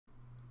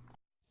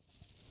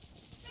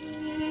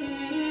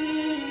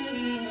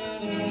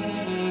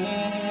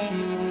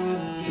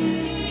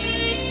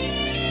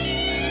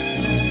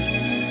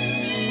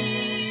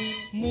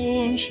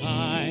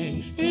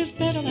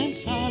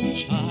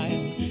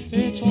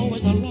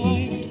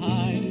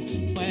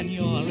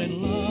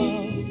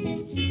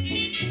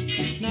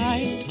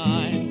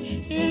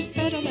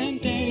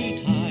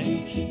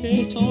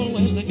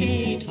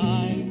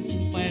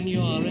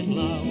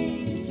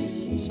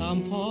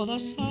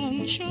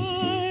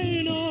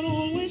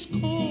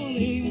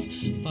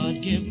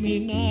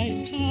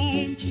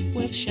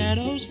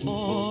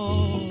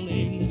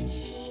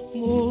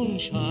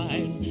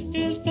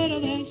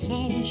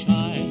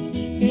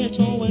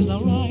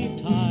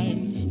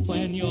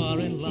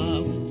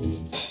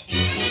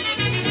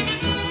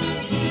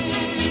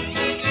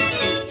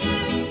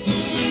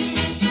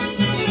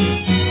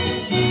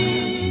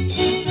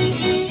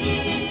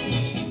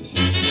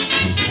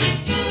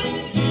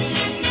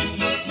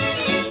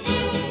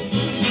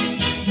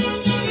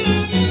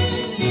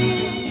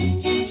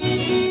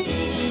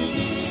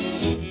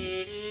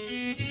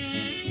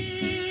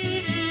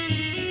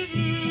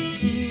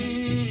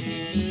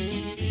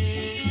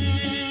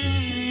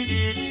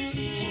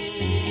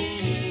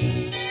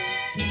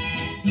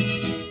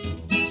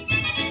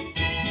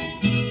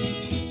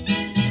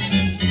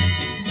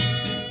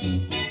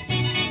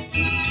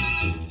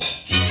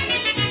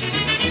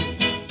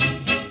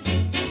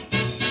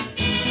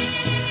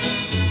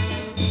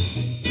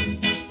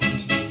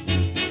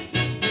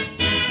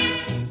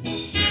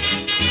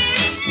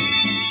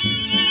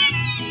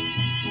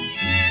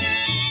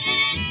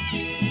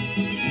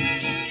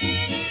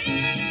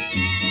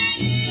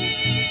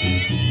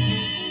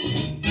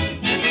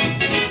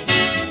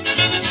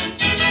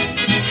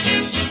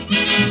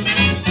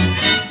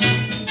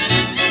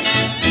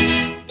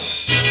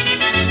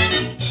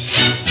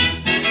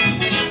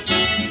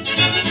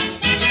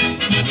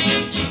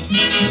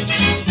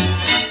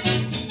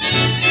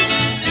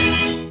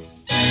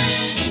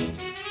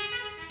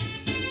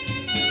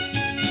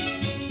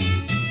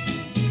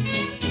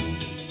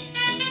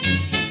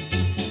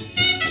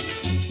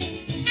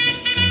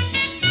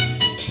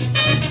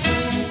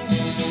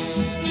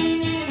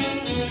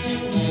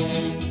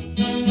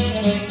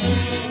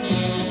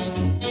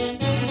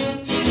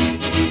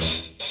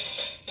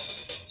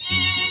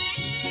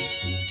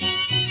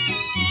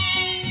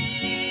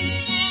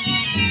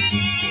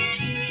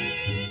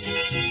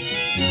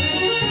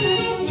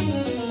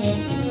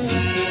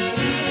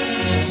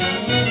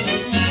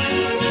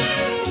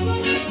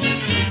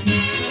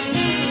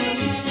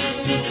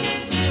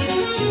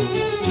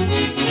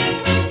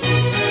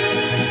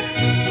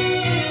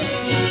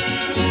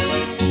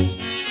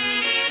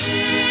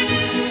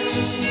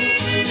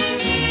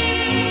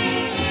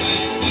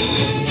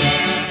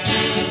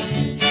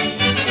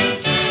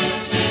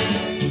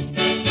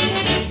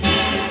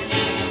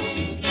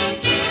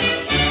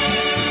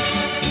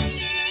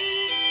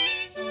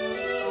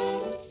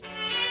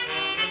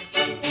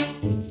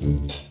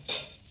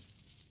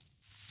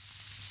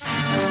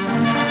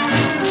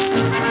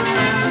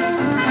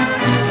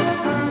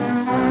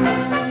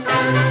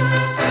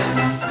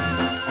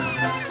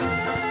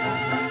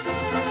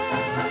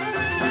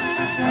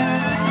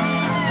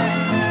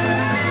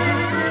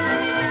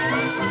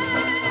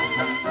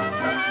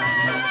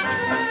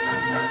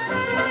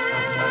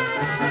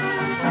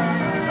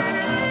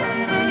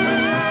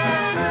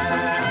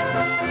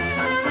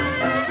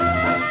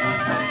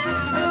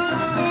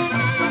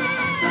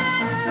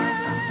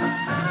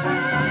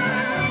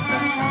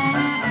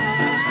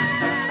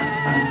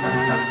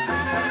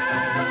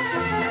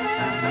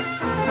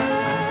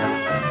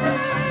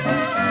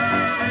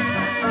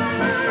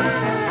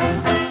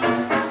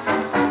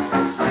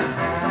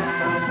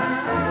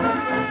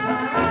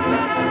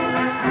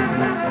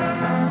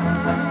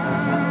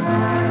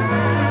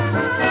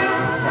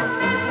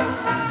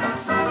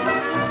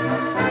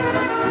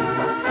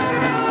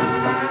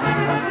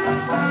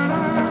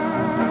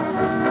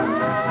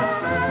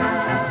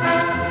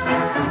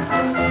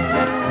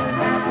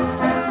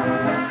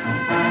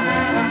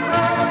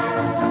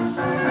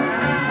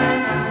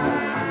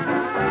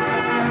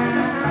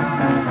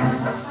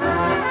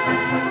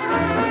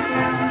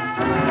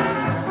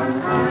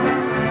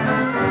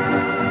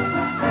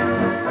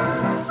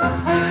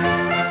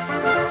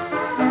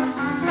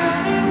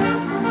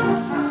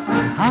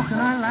How can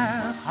I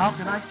laugh? How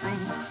can I sing?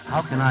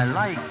 How can I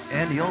like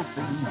any old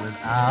thing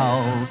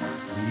without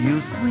you,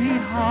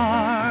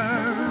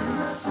 sweetheart?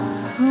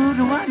 Who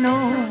do I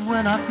know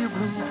when I feel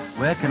blue?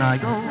 Where can I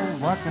go?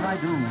 What can I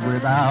do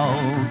without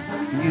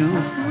you,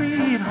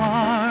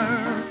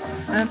 sweetheart?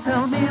 And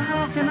tell me,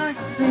 how can I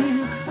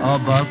sing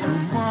about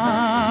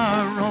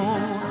tomorrow?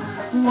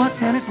 What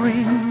can it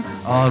bring?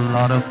 A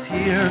lot of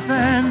tears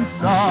and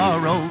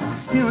sorrow.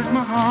 Here is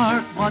my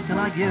heart, what can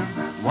I give?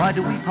 Why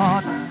do we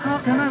part? How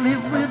can I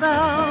live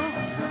without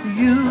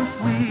you,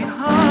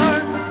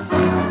 sweetheart?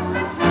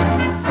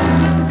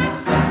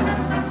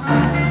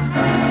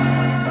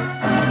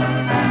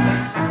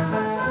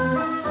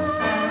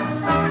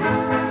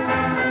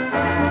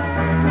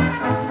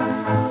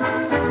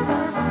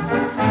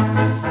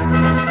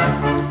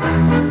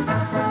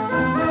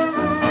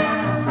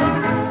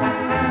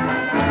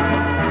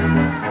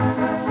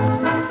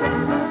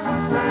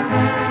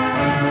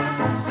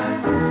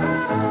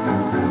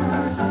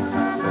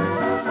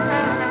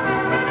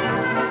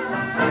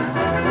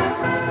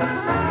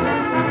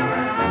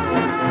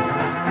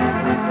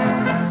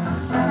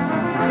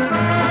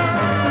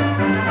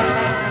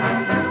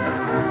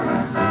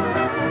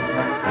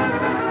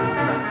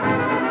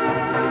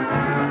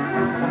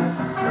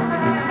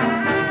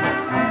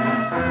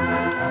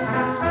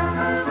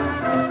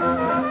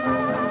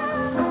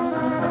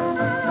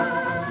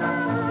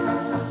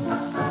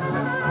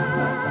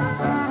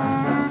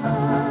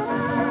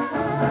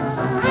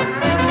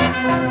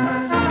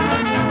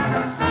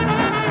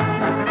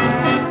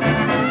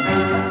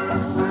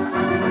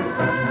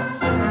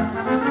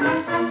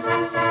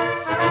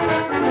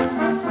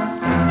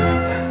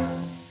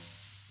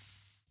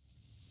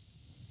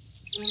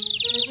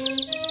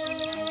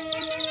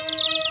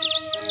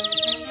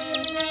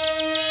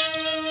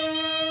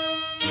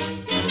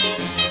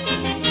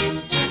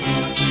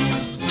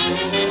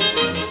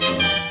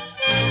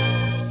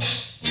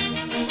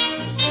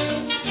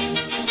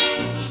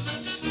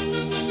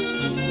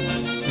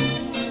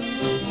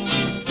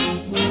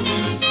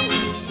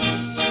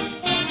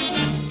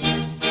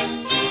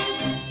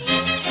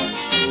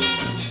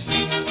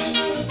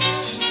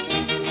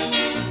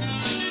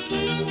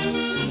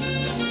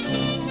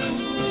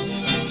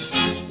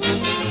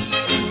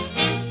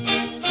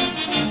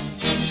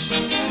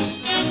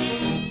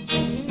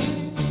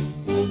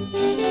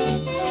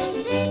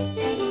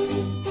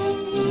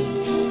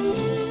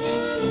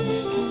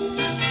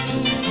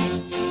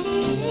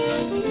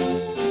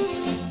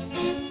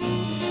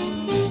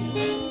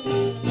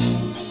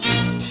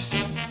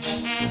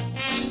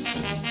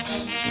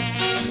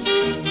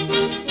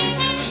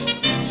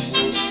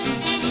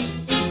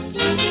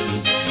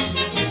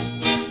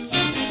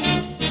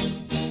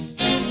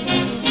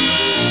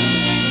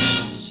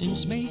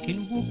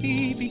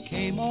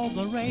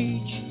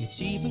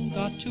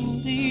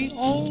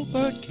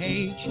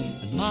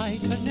 And my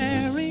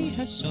canary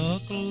has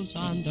circles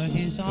under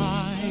his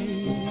eyes.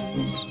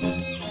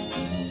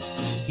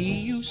 He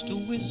used to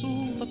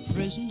whistle the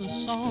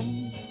prisoner's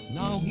song,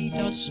 now he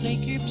does snake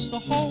hips the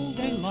whole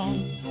day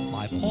long.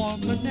 My poor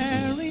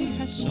canary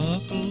has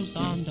circles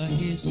under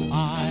his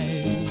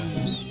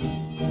eyes.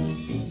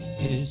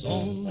 His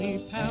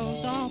only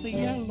pals are the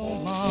yellow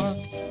lark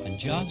and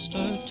just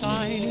a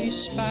tiny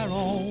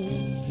sparrow.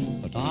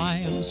 But I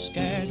am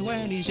scared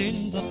when he's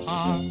in the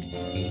park,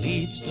 he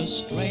leaves the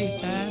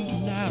straight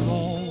and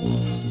narrow.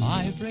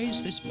 I've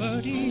raised this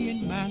birdie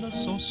in manner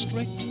so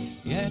strict,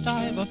 yet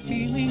I've a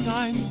feeling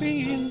I'm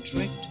being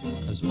tricked,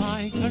 'cause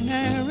my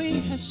canary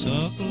has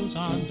circles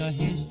under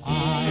his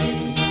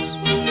eyes.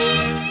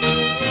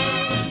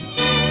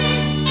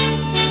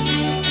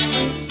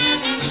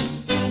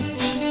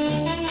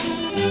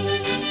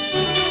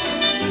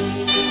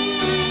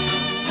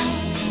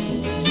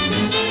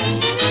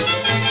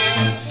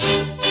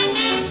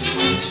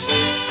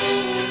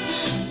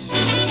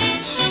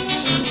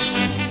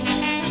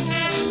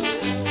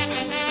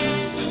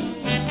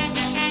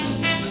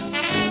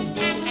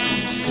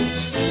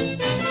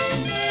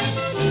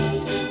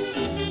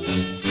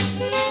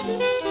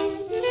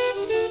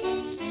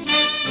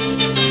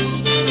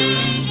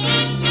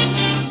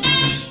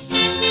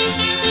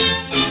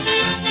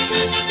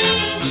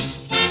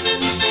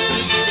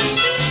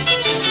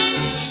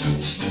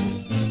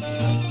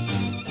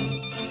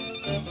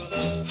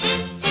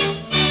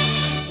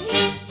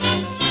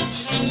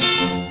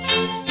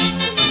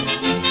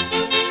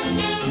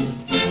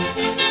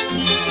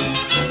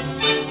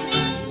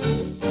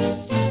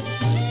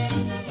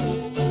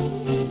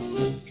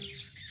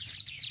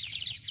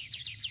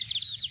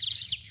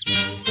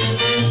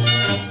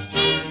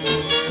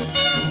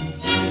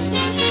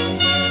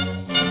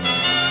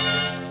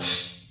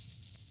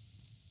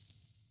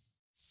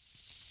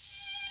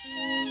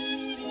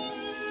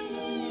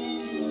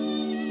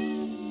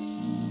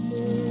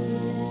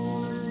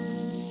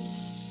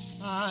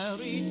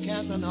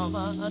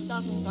 A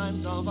dozen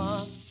times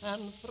over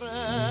and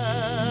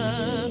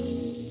fret.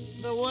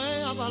 The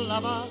way of a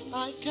lover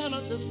I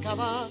cannot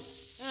discover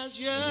as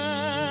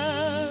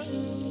yet.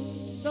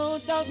 Though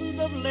dozens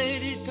of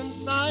ladies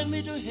consign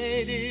me to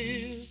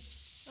Hades,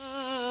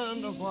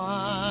 and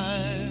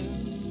why?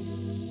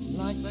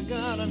 Like the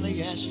girl in the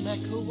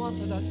yashmak who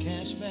wanted a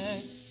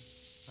cashback,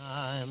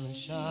 I'm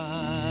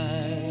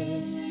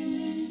shy.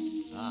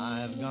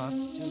 I've got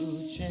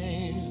to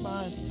change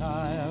my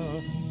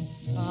style.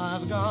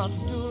 I've got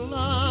to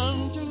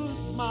learn to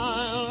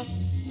smile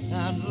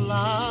and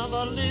love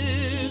a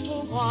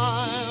little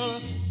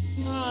while.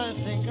 I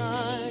think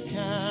I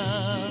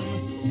can.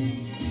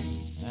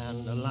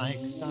 And like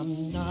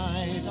some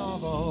knight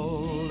of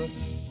old,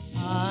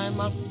 I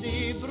must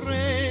be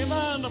brave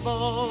and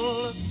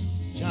bold.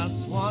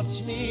 Just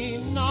watch me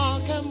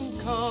knock 'em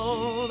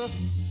cold.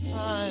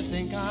 I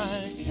think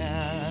I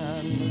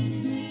can.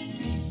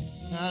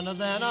 And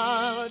then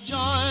I'll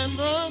join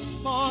the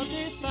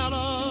sporty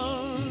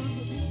fellows,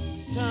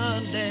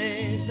 turn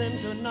days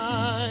into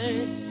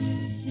nights,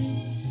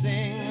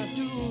 sing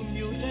to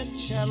muted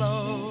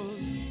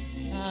cellos,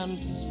 and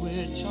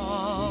switch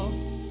off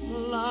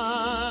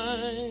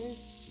lights.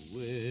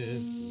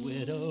 With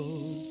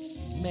widows,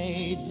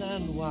 maids,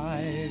 and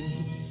wives,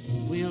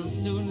 we'll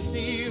soon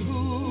see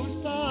who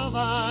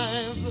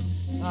survives.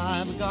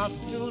 I've got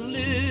to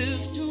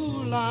live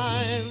 2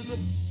 lives.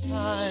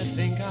 I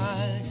think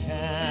I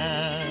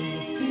can.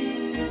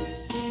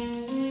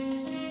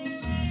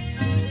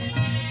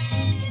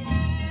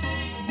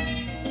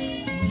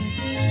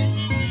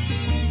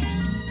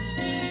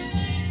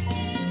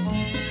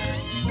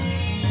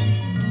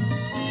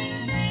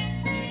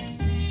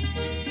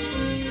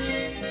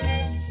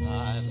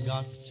 I've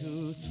got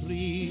to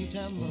treat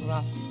 'em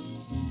rough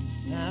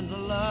and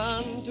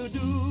learn to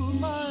do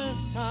my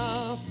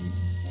stuff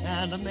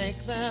and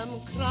make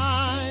them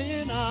cry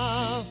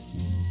enough.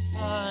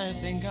 I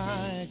think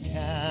I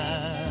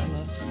can.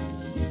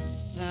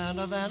 And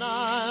then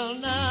I'll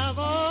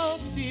never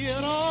fear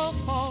or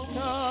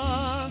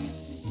falter.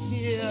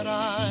 Here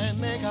I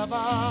make a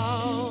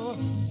vow.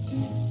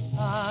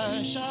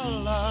 I shall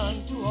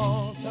learn to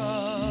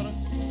alter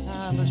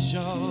and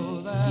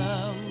show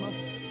them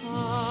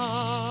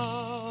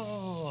how.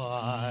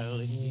 I'll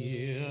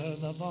hear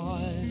the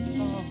voice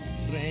of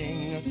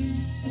spring,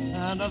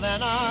 and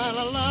then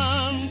I'll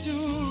learn to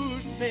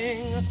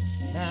sing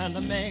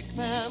and make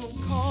them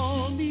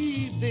call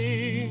me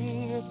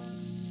Zing.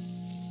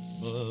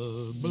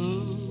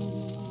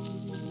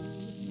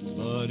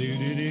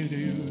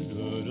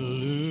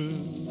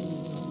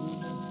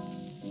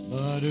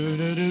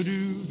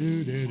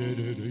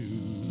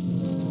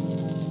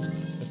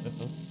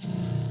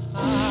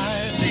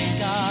 I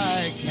think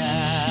I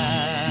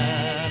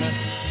can.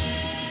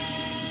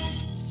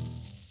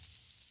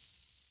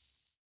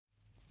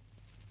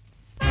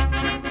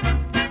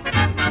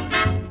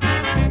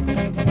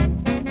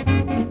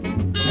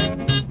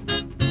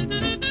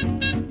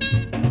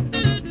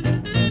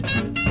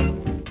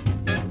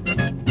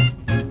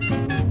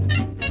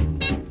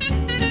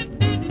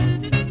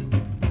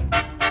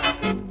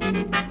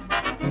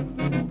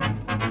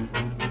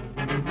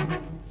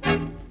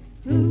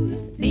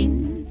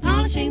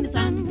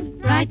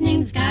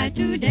 Brightening the sky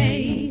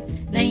today.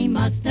 They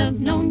must have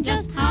known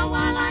just how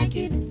I like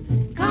it,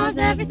 'cause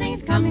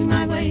everything's coming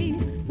my way.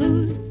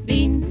 Who's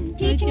been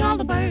teaching all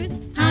the birds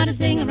how to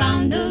sing a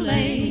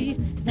roundelay?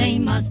 They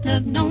must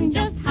have known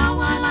just how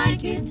I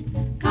like it,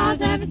 'cause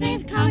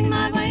everything's coming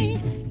my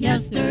way.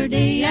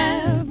 Yesterday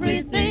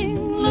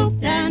everything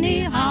looked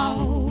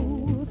anyhow.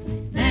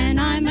 Then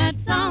I met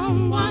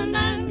someone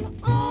and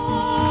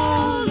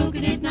oh, look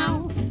at it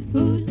now.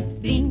 Who's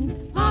been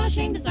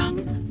polishing the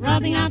sun,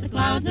 rubbing out the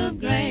clouds of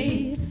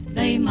gray?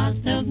 They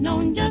must have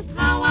known just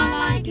how I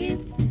like it,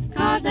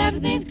 'cause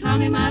everything's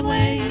coming my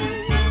way.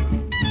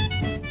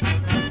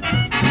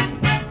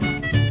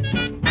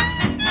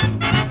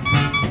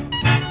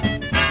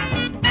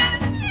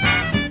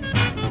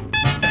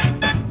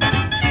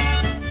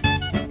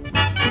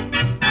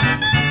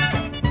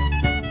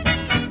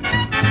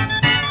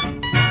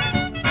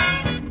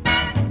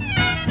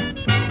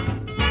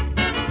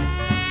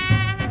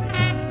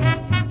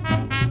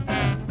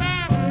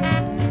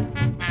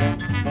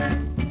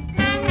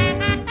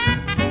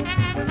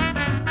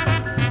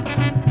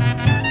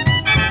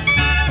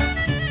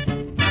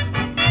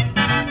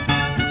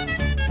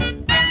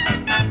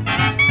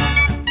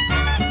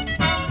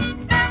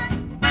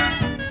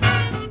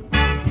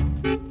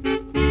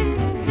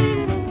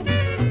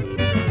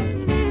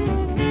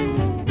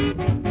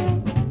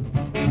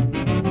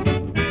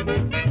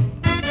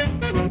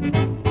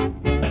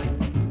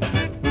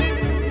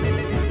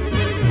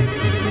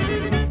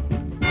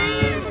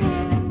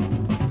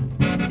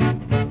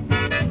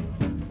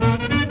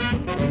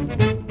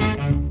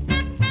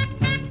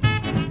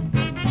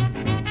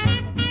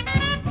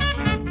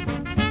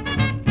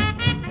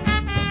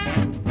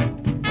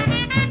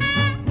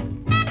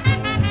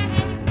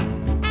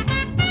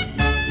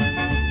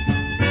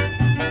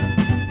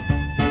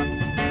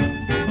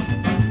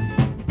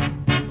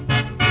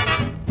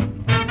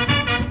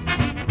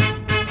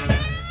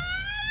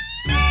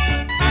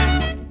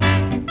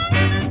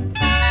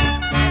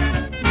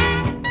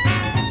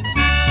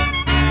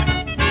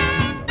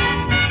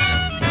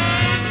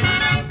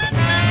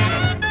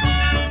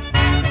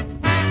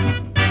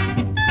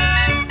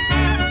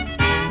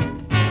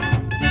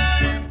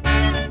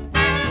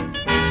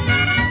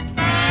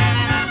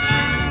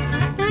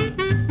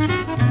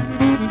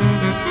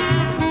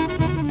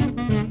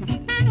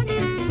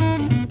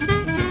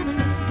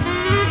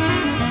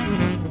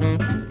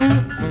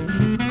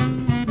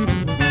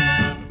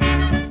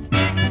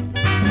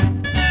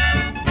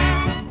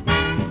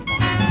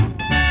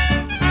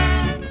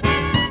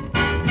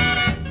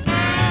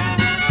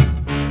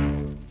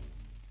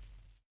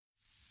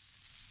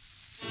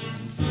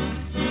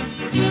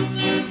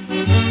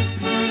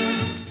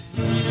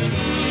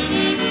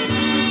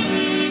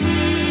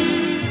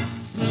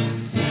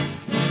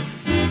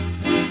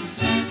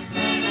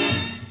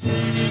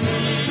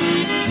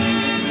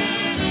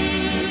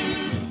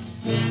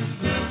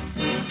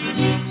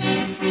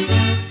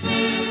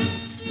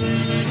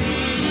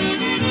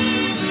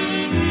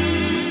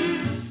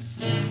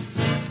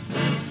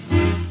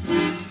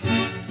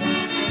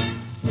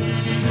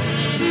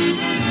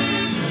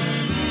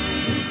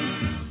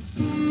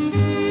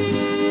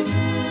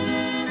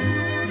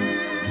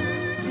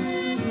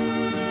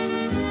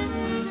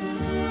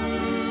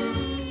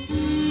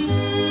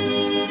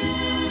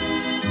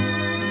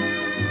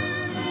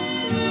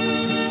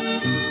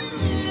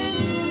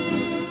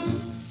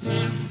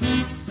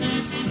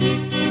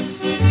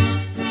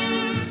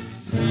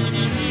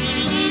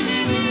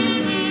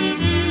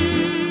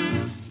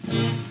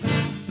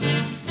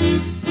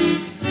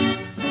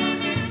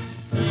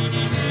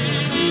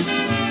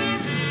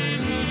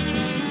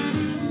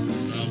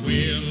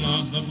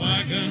 the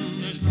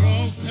wagon is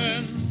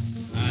broken,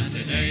 and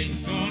it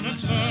ain't gonna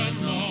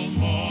turn no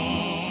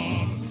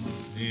more.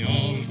 The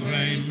old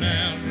gray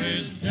mare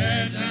is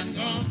dead and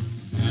gone,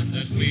 and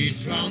there's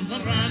weeds round the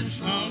ranch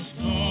house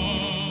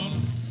door.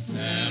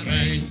 There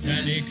ain't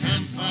any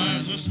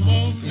campfires a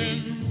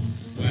smoking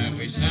where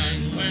we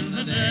sang when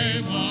the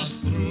day was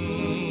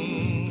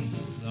through.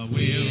 The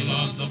wheel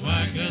of the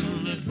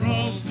wagon is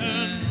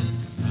broken,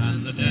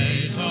 and the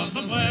days of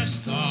the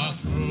West are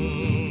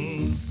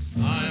through.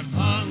 I've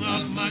hung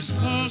up my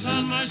spurs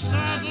and my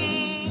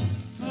saddle,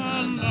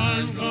 and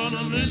I'm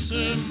gonna miss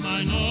him,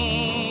 I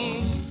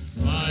know.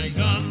 My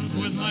guns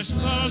with my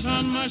spurs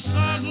and my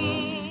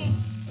saddle,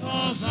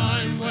 'cause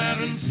I'm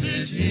wearing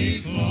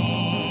city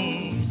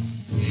clothes.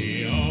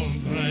 The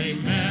old gray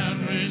mare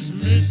is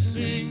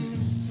missing,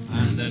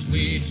 and there's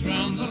weeds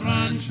round the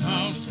ranch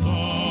house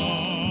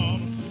door.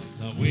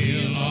 The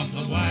wheel of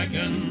the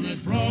wagon is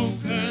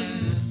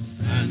broken,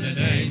 and it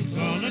ain't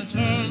gonna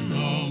turn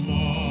no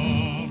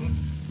more.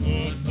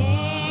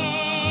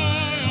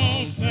 Goodbye,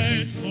 old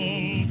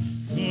faithful,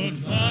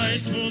 goodbye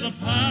to the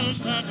pals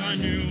that I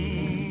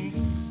knew.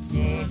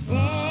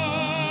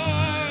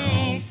 Goodbye,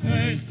 old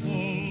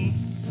faithful,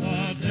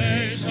 the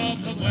days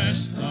of the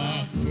West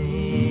are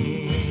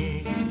through.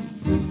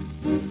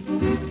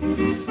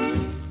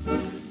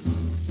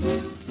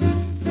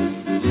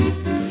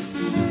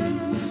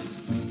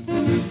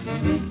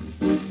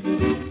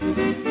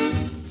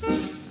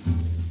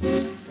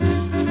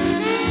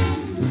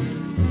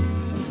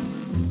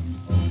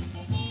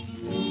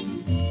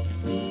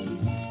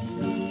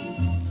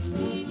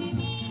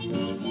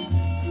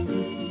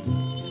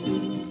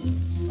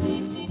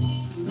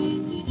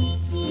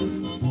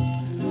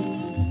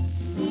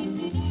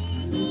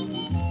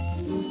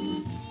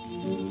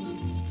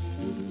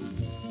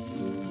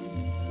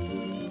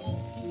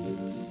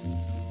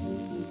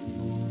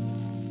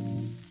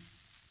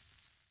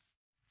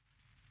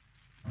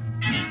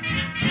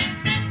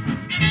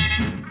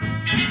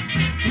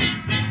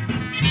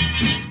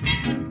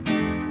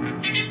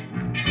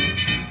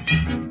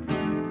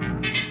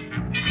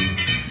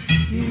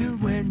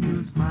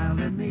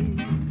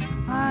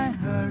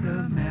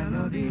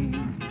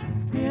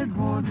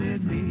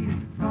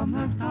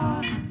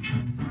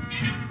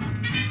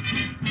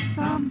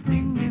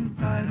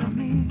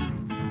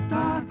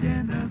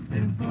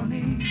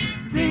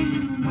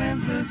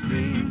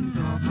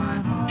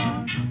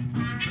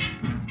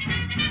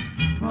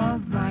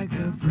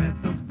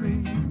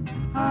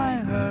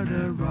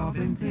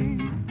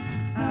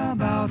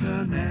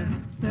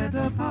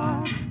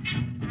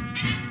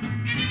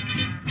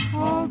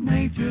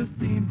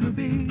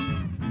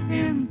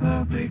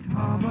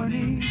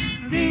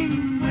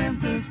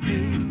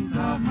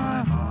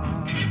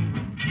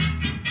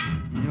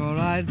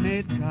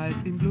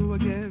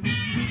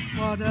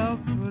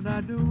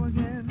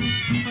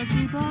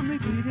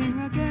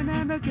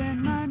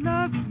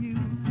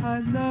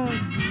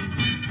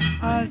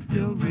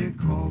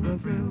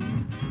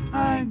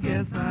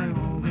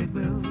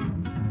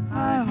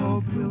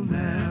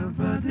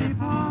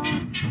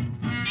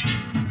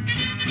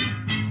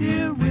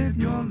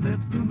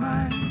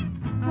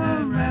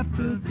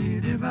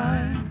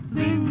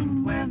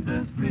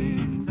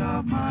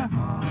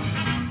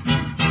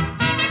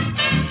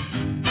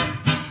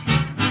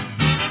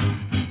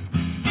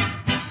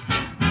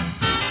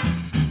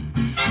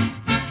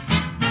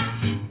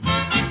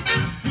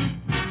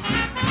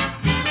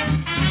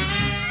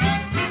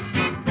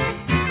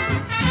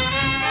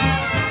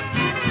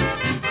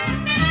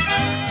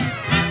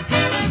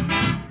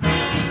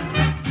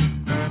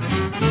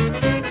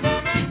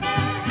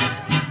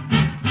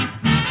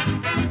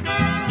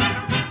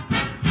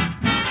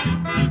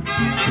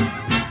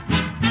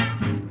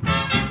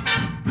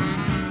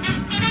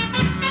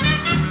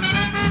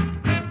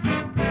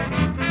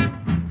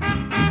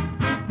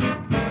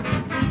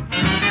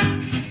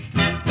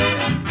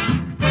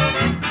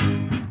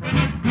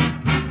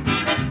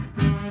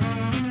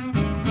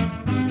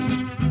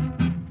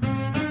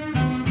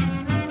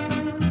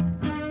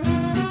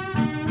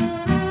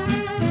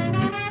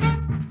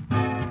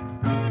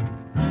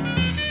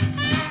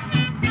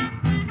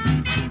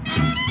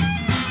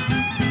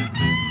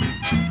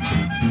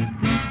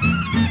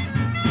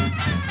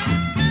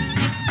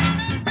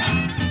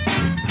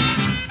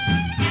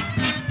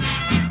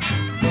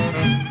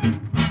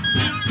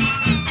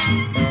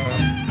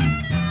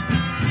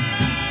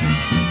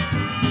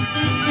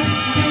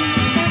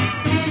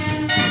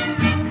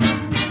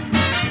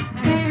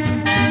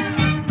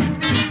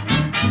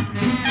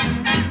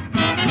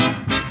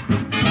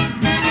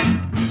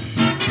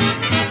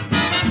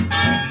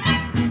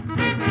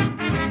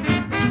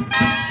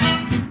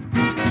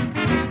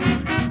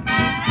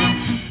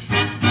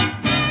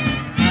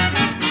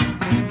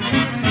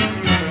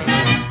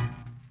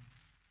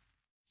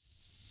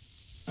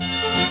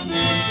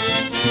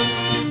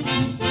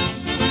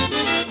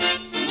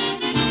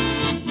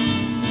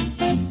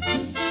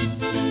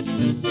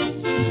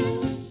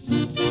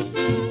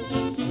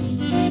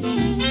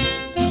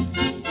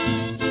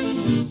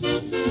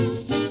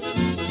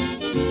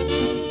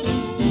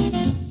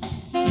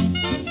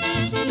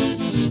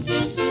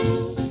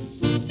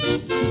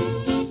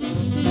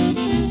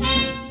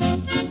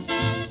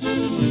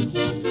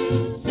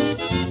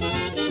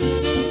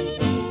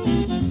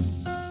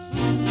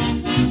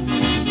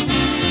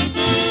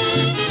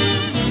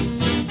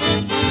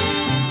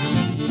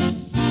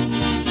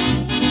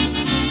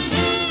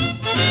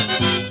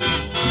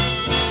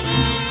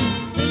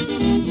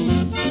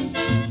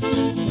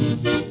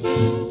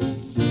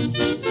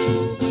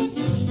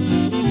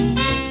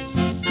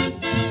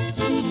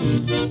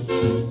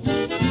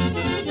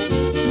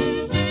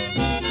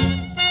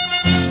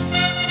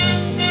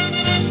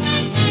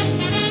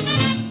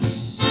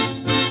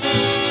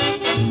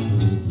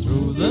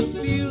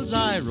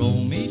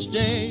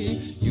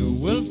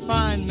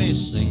 me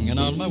singing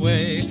on my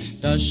way.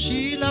 Does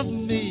she love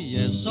me,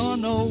 yes or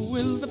no?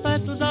 Will the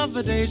petals of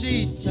a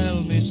daisy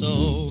tell me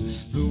so?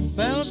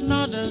 Bluebells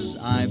nod as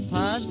I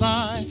pass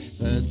by,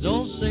 birds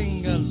all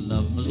sing a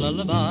lover's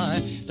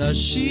lullaby. Does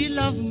she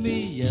love me,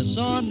 yes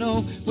or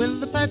no? Will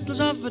the petals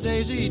of a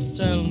daisy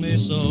tell me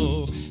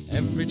so?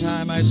 Every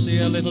time I see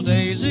a little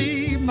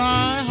daisy,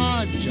 my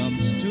heart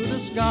jumps to the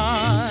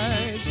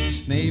skies.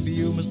 Maybe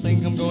you must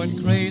think I'm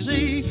going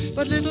crazy,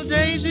 but little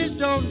daisies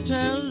don't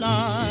tell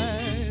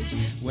lies.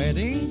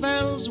 Wedding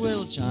bells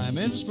will chime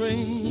in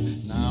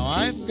spring, now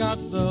I've got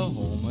the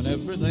home and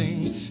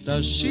everything.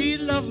 Does she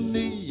love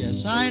me?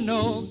 Yes, I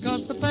know,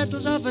 'cause the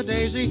petals of a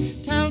daisy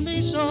tell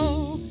me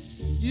so.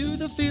 You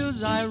the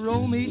fields I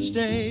roam each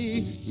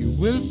day, you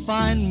will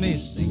find me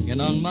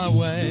singing on my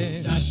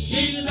way. Does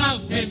she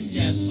love him,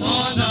 yes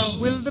or no?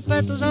 Will the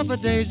petals of a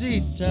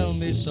daisy tell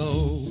me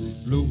so?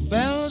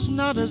 Bluebells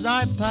nod as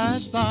I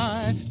pass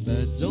by,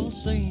 birds all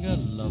sing a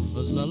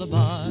lover's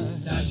lullaby.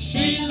 Does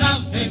she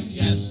love him,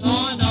 yes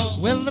or no?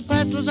 Will the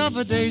petals of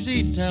a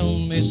daisy tell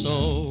me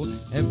so?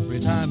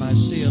 Every time I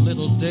see a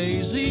little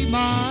daisy,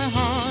 my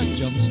heart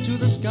jumps to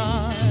the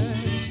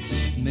skies.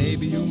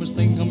 Maybe you must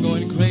think I'm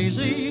going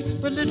crazy,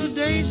 but little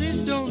daisies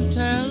don't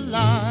tell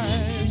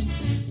lies.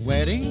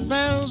 Wedding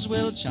bells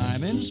will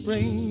chime in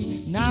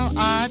spring, now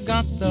I've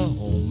got the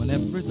home and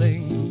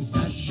everything.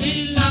 Does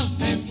she love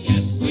him?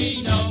 Yes,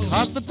 we know.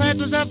 'Cause the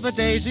petals of a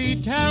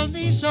daisy tell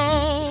me so.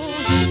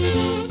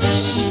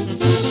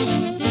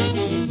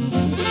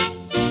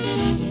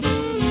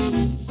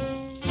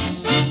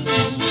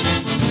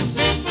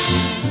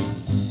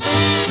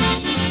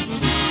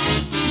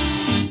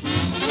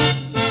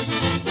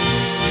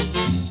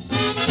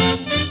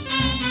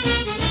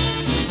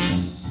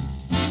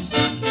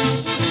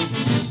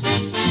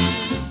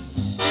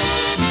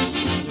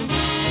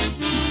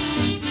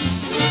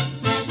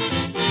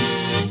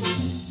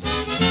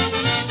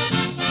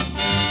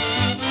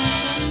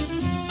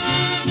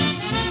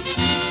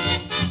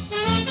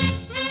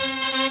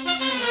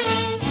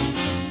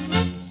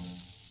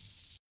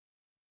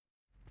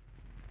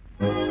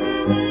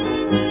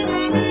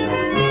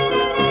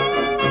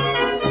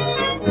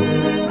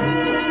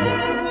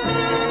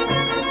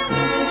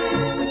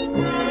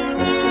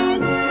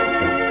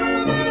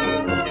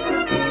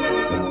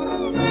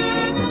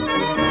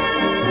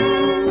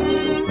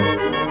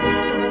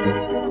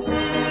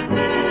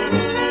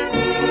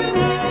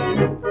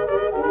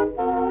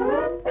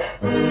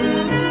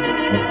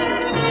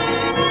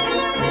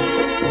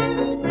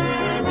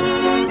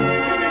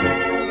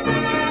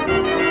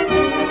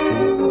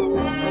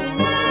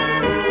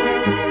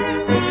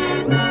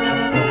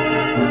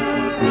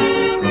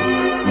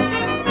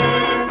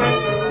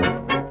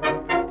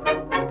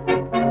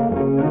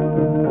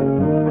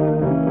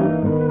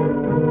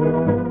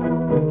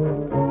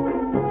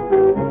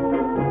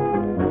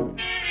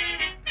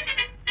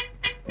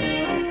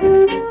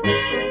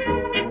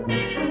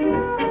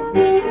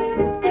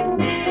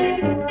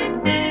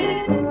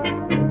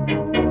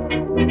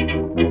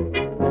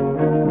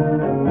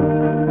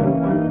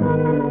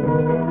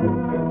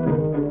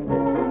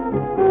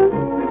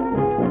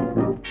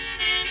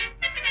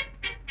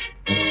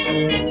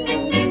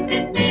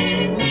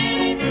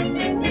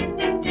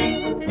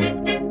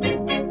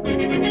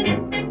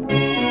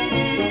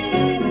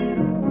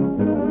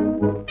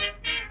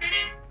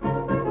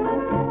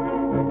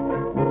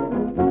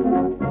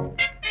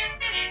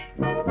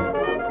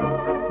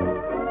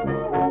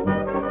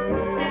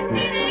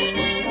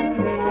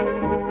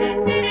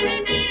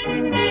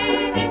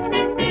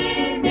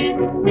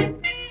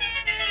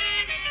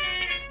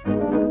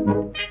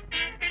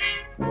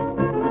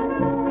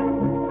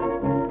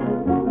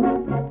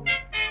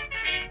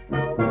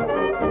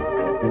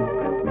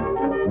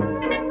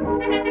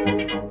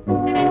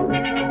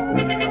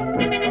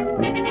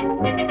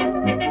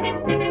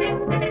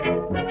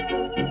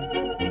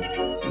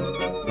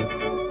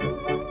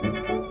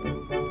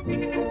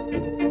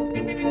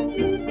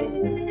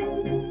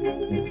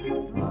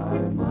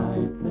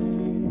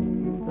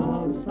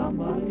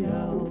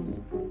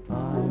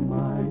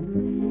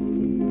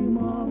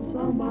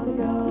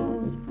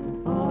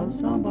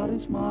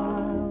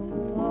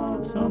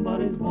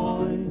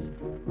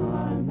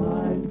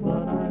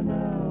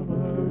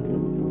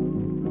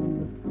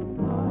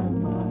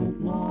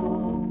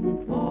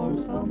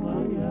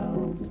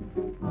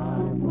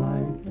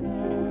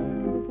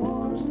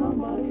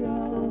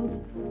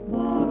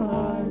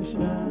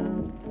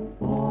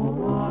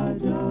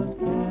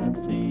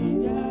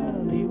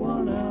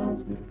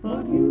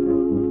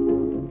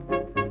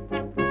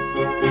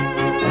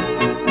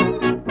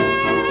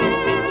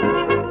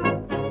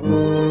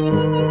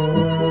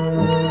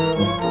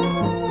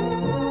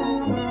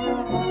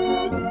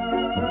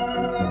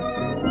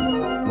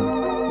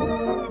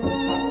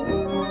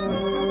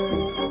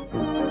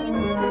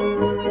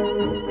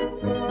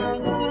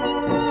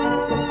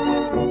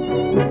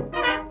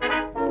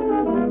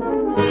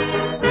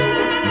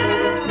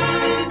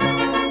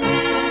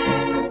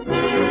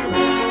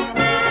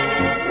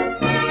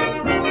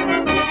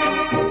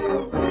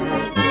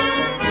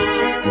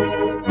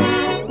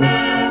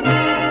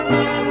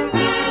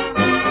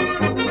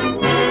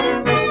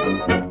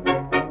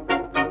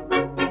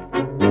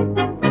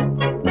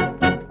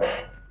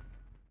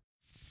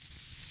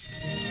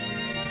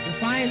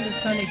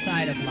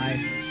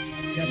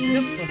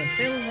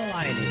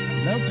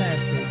 Well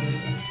past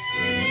it.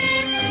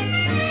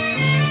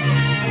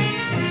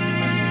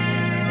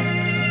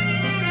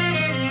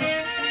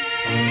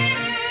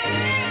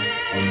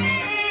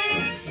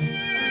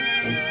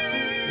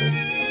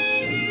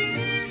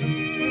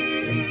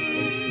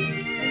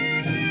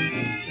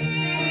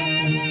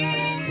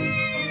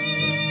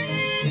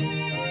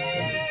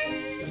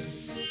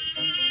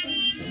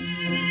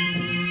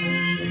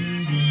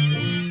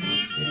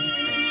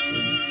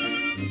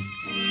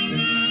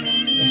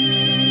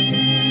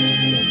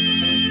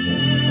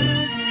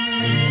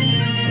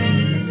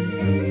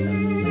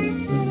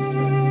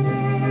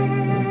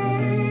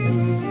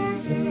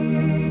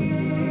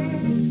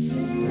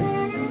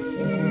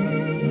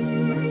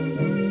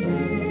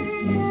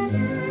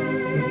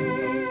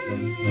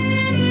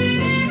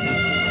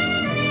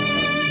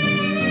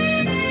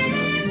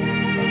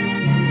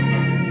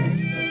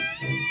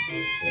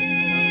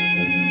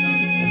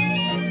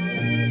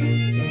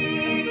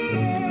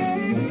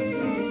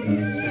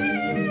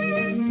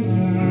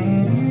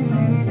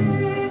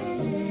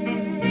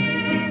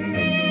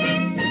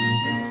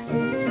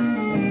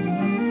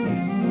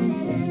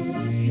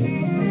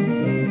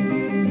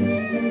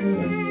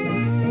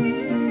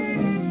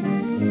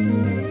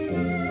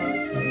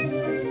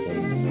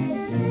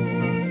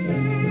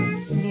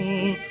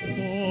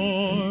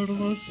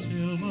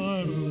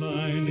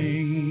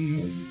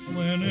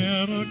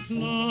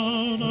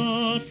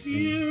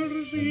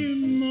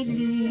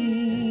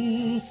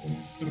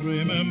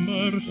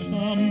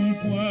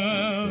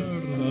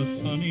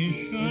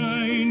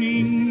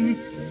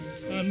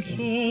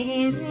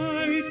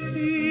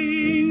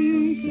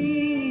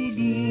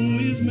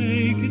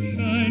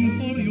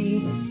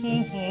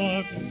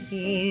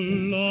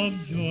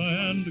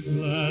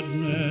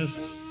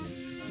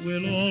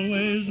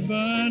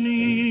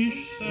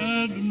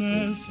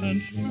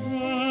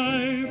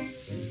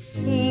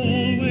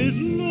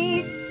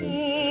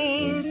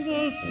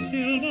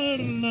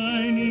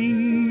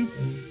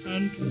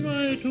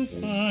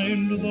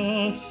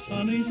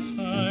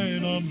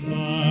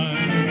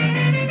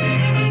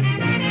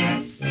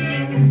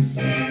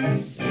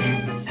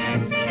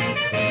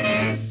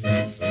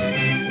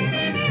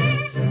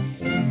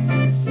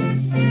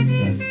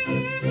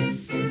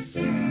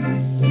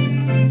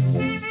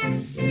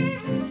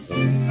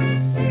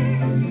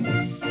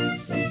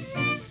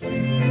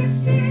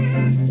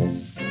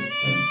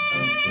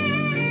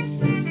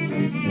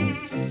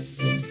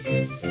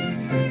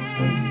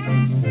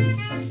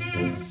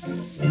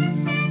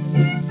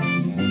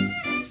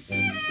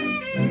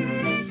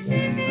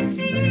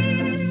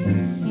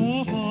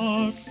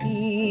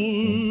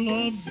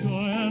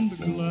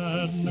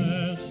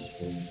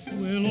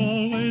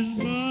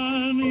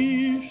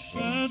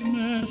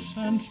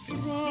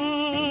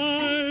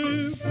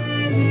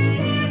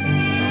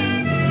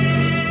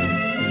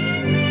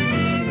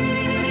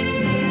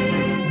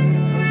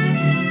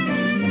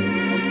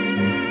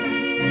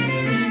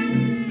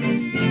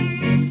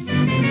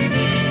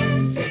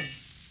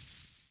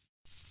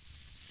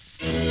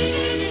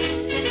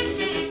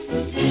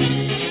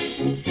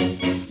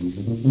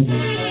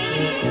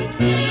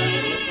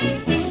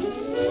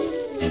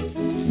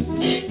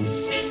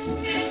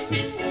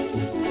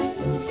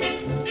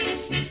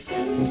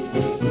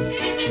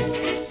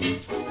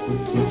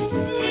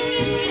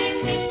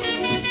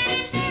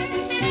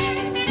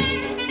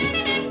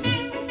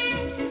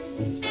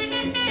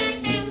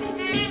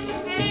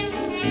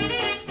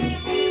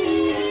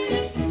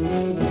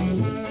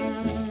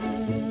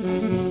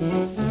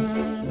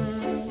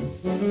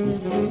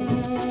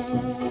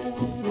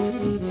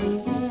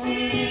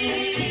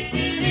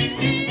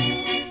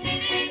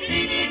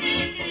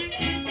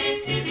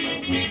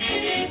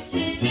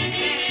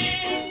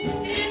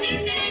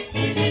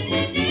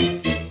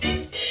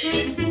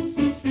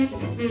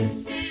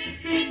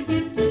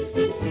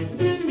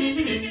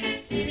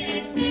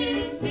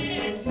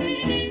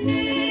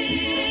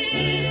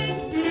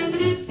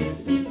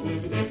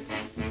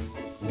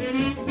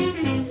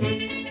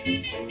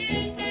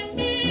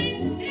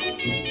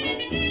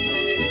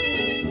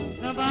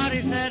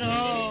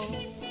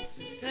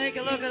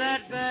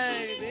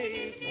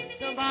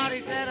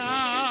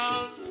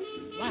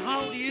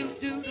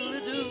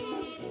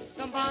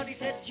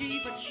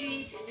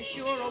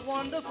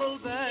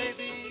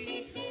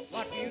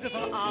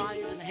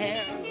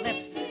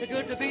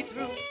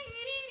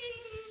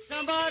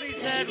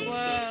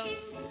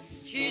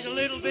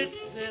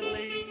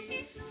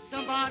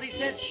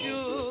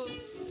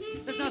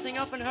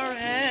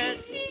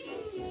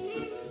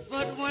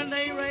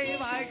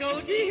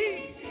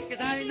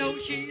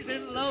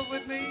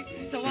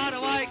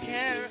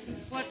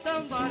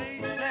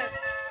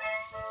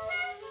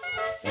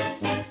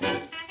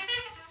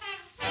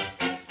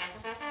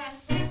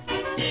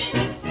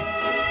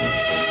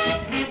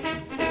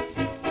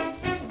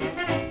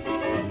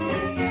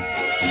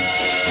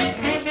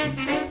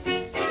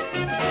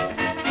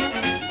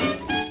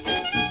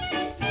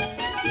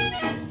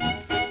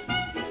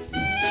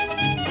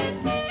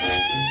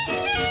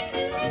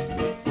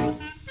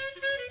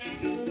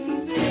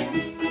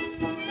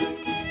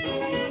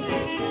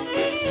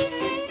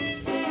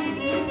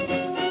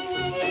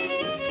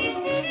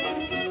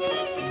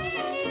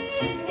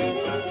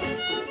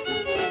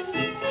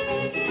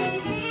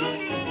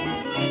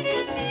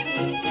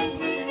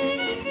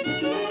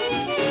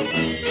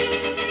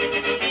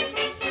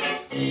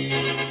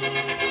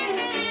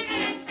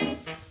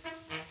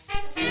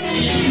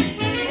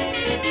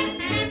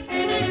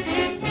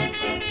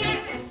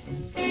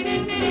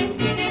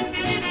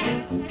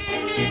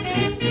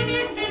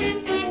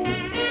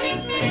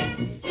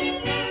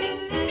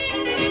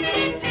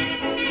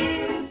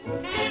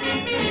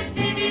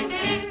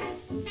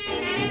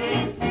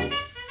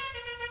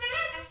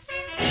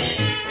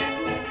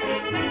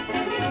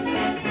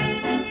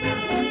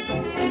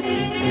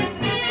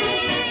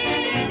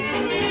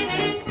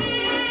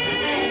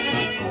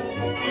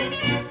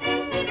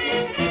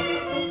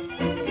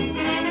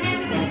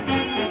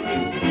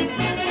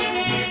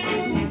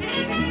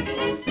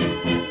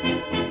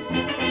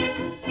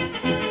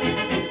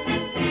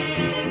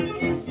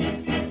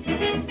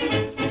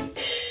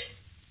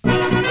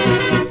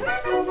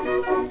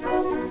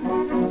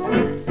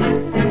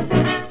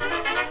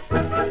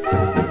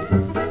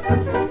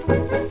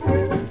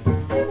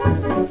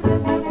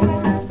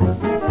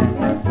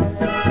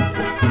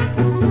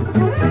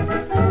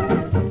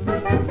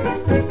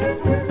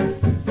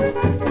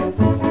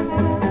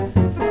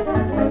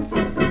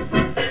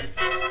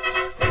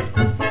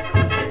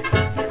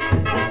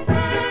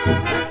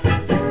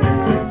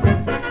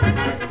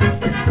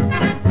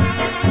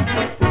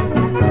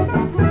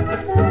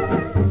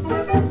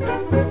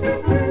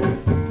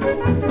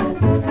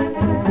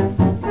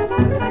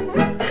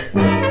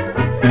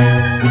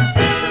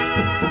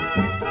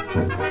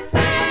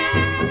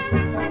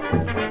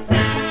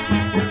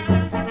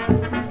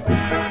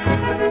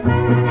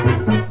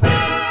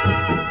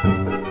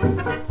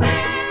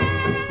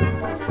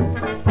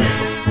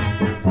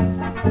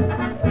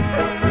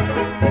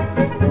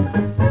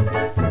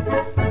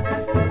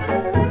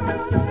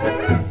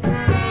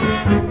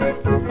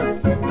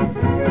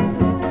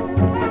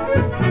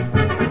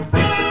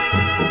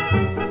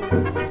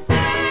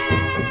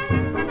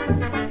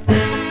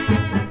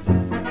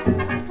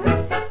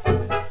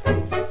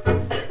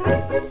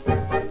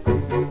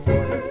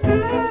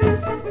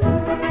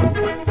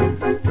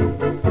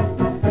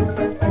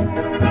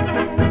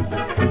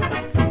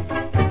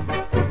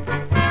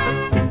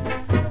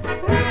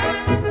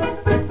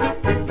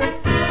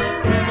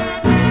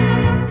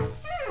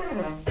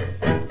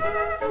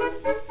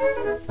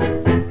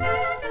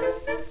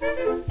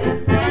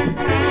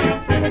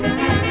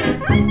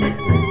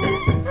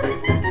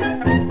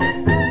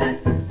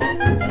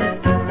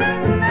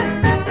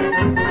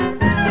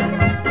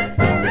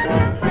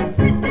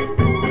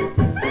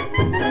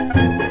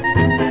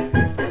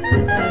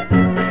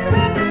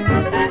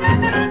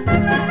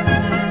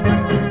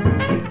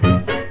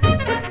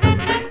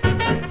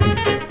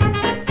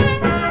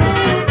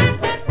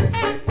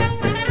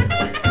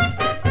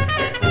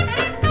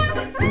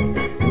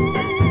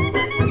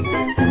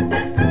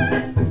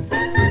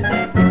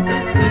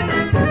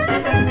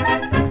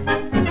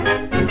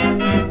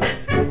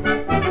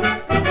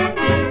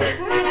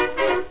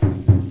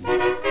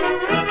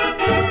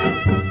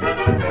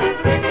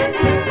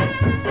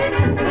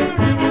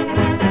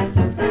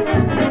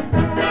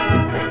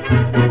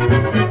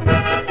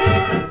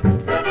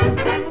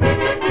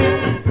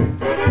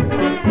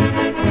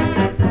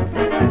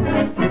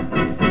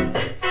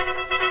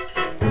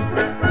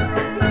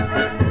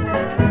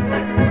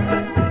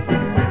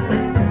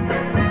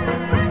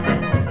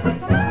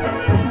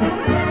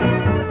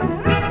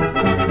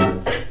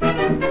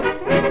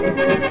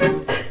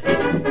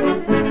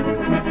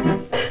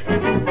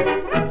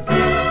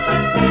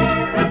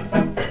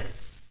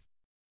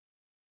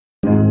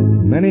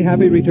 many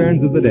happy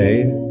returns of the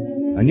day,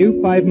 a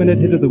new 5-minute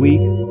hit of the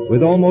week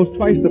with almost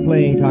twice the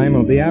playing time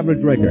of the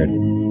average record.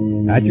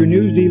 At your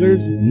news dealers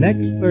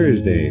next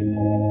Thursday.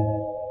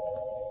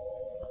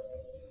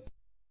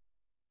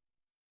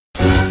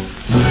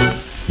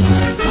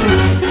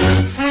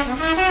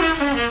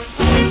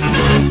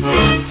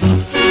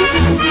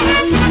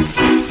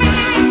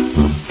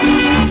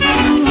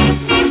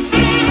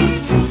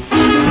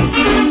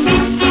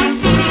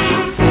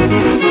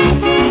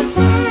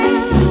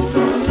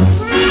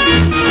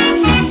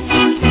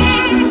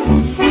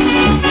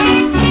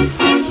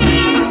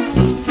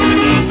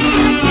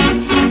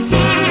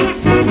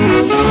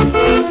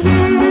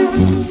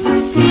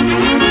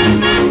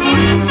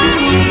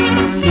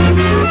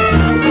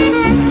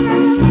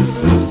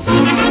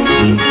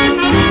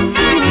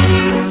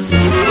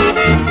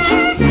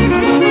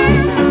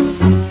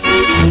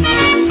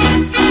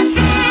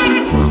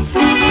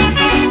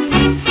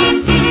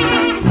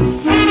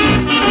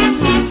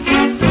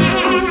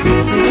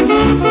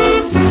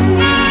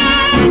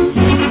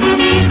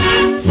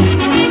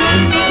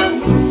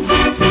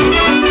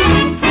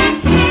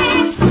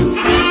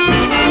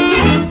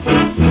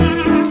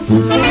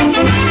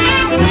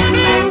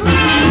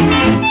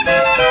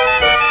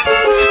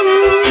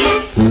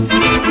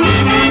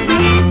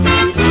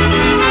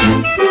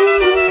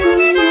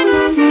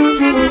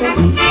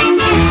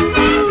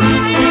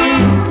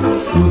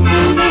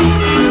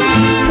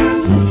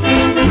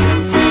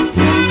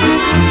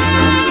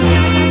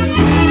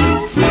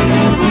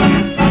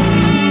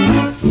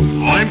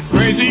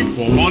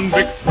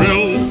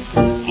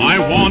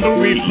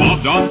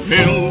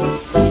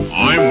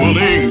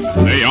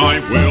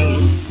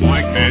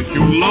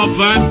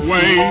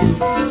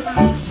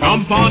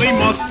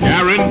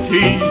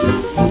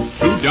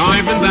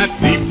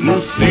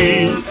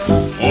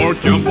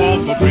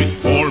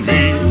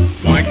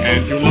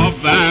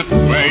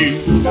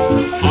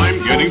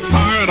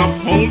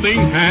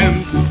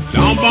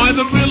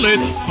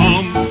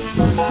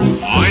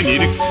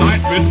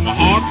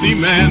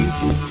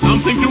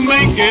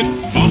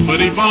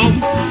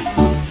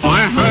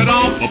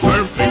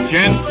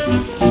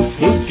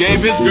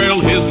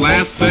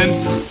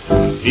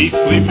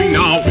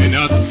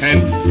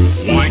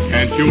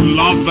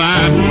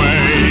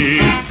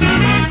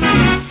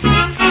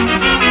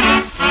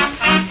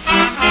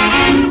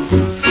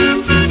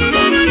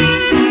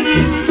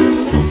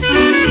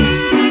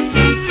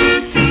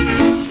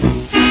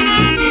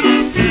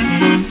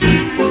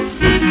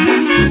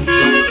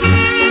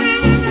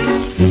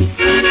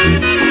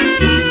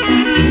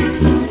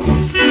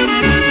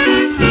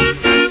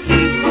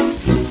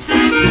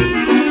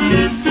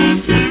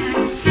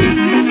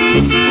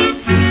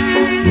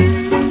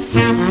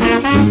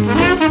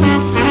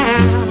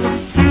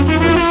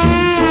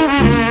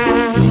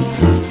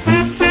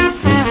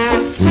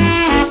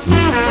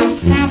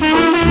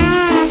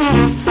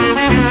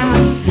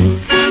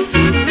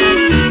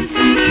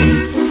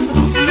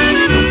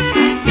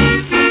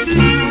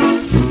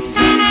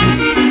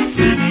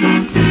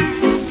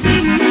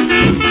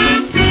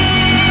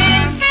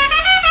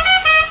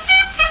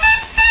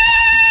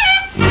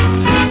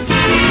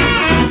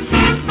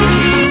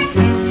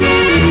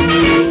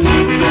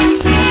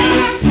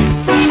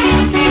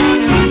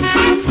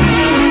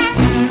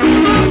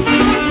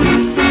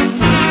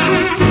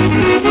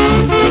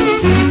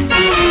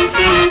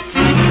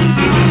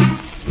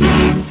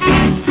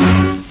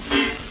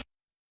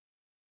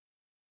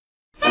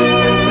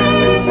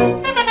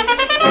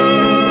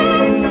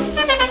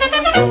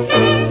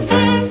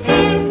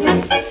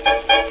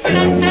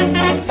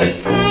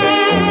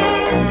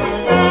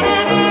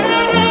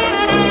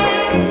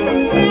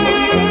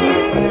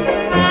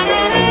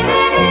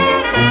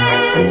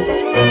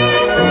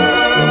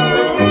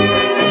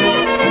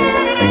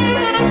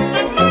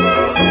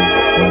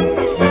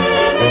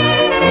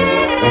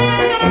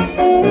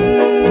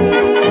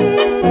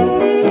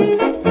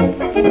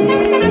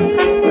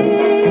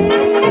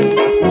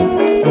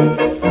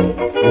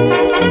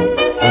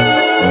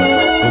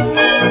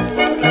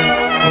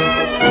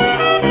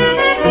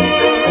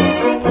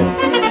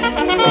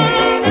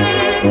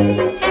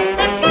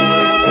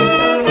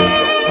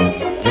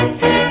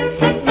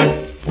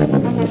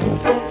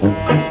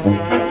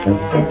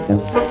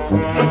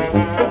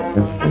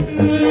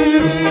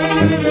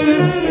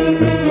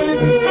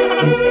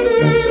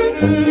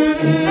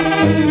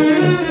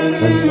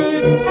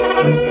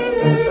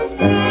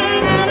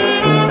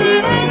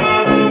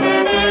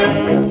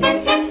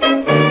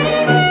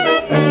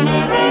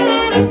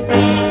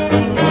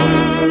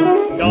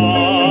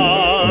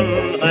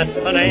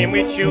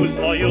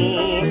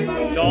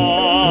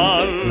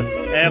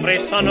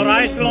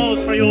 sunrise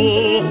glows for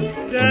you.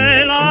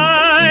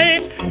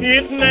 Daylight,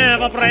 it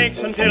never breaks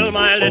until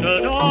my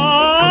little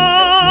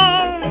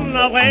dawn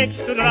awakes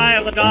to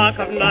drive the dark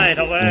of night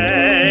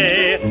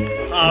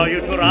away. How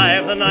you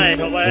drive the night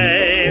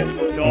away.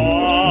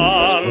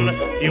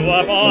 Dawn, you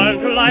were born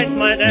to light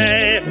my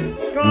day.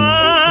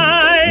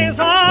 Skies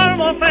are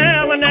more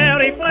fair when they're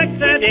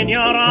reflected in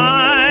your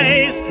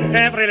eyes.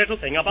 Every little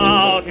thing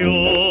about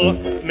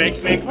you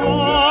makes me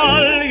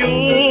call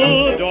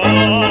you Dawn.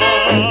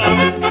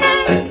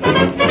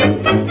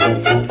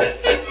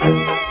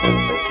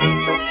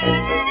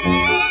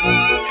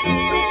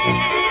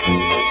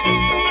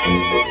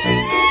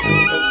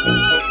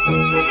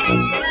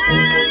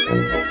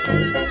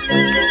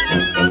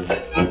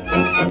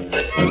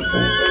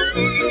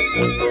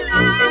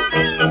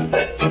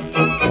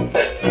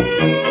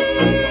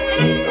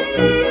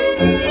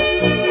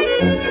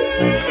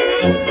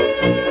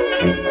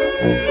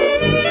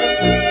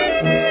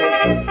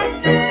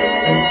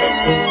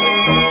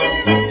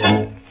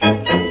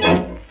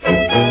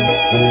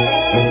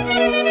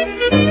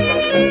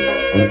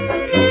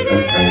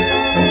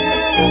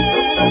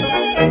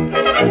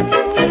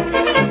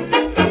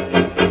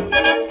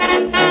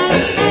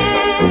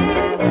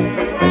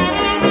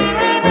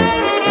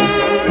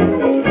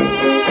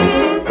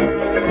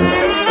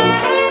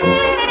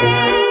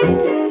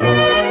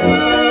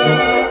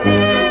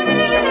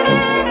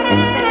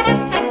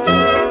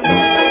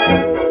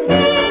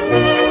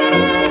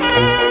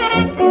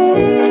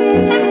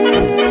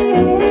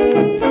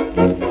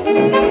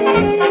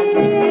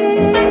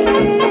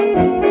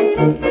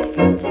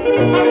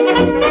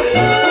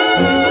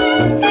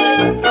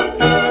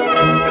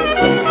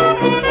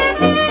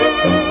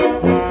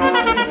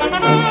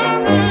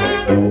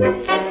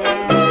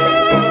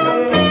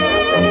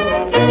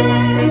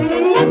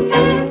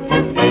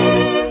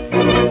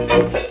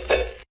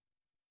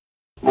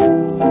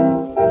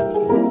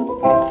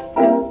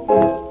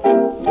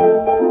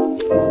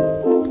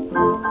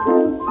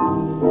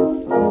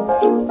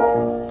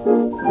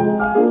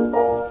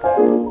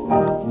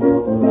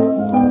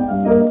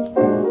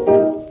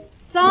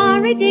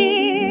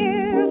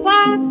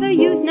 the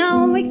use,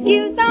 no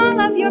excuse, all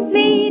of your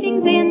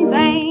pleadings in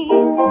vain.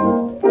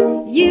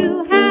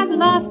 You have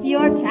lost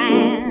your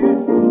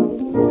chance,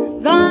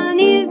 gone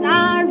is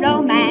our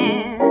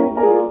romance.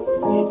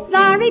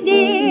 Sorry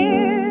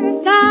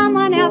dear,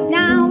 someone else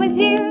now is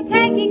here,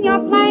 taking your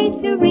place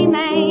to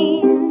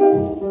remain.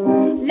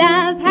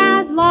 Love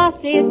has lost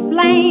its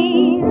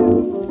flame,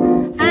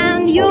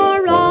 and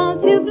you're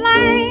all to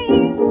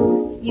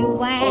blame. You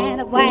went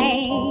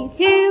away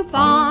too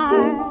far,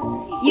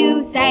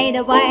 you stayed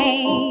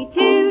away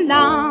too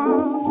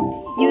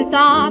long. You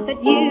thought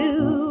that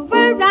you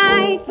were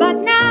right, but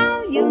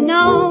now you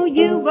know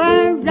you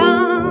were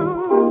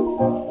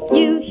wrong.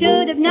 You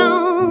should have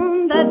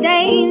known the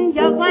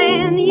danger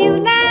when you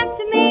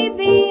left me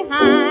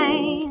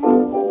behind.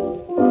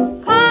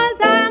 'Cause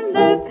I'm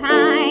the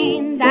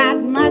kind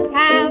that must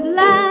have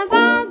love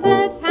all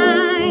the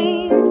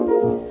time.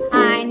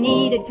 I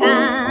needed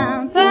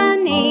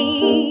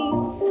company,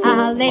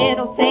 a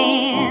little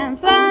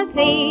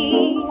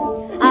sympathy,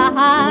 a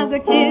hug or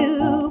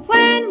two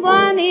when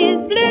one is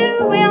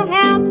blue will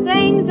help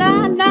things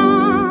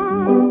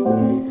along.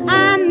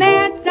 I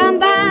met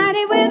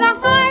somebody with a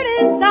heart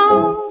and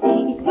soul.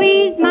 He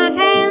squeezed my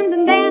hand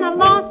and then I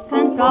lost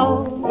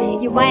control.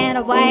 You went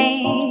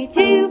away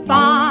too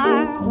far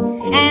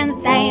and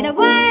stayed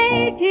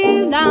away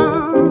too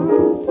long.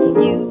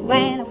 You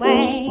went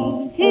away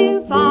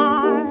too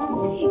far,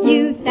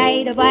 you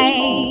stayed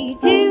away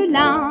too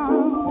long.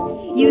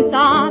 You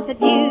thought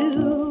that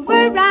you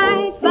were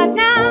right, but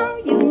now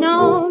you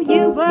know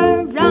you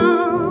were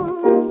wrong.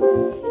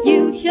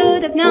 You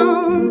should have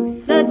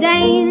known the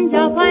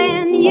danger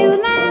when you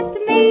left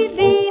me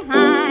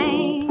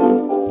behind.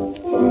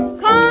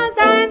 'Cause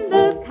I'm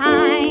the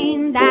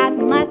kind that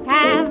must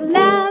have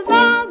love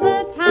all the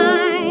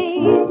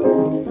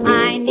time.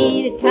 I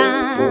needed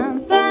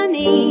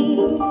company,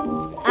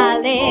 a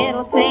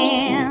little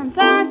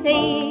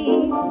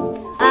sympathy,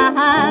 a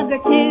hug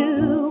or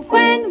two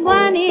when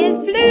one is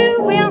blue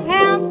will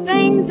help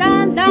things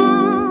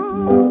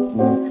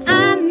along.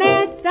 I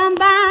met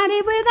somebody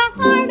with a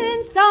heart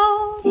and soul.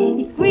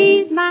 He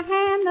squeezed my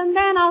hand and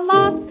then I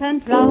lost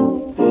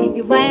control.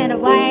 You went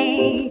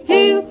away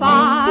too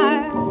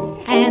far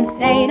and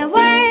stayed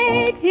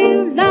away too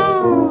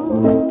long.